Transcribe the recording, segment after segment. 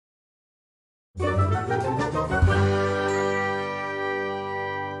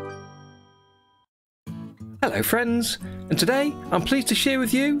Hello friends, and today I'm pleased to share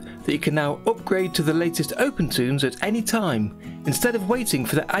with you that you can now upgrade to the latest OpenToonz at any time instead of waiting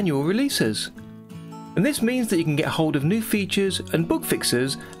for the annual releases. And this means that you can get hold of new features and bug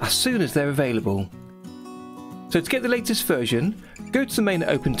fixes as soon as they're available. So to get the latest version, go to the main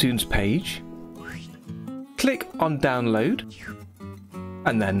OpenToonz page, click on download,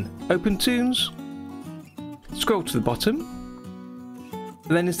 and then OpenToonz, scroll to the bottom,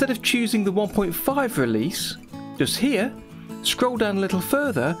 and then instead of choosing the 1.5 release, just here, scroll down a little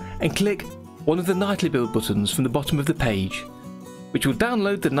further and click one of the nightly build buttons from the bottom of the page, which will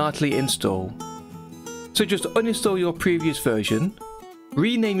download the nightly install. So just uninstall your previous version,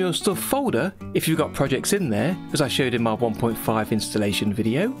 rename your stuff folder if you've got projects in there, as I showed in my 1.5 installation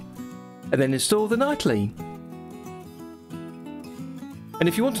video, and then install the nightly. And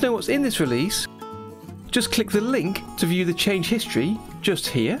if you want to know what's in this release, just click the link to view the change history just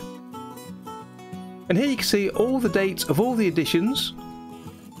here. And here you can see all the dates of all the additions,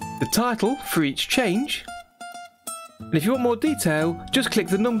 the title for each change, and if you want more detail, just click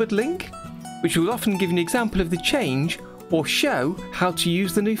the numbered link, which will often give you an example of the change or show how to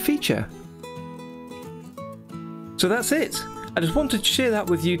use the new feature. So that's it. I just wanted to share that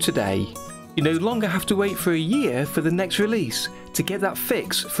with you today. You no longer have to wait for a year for the next release to get that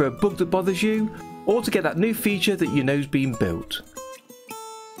fix for a bug that bothers you, or to get that new feature that you know's been built.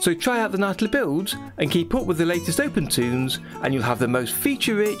 So try out the nightly builds and keep up with the latest OpenToonz, and you'll have the most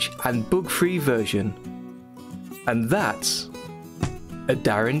feature-rich and bug-free version. And that's a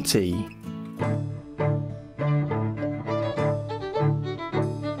Darren Tea.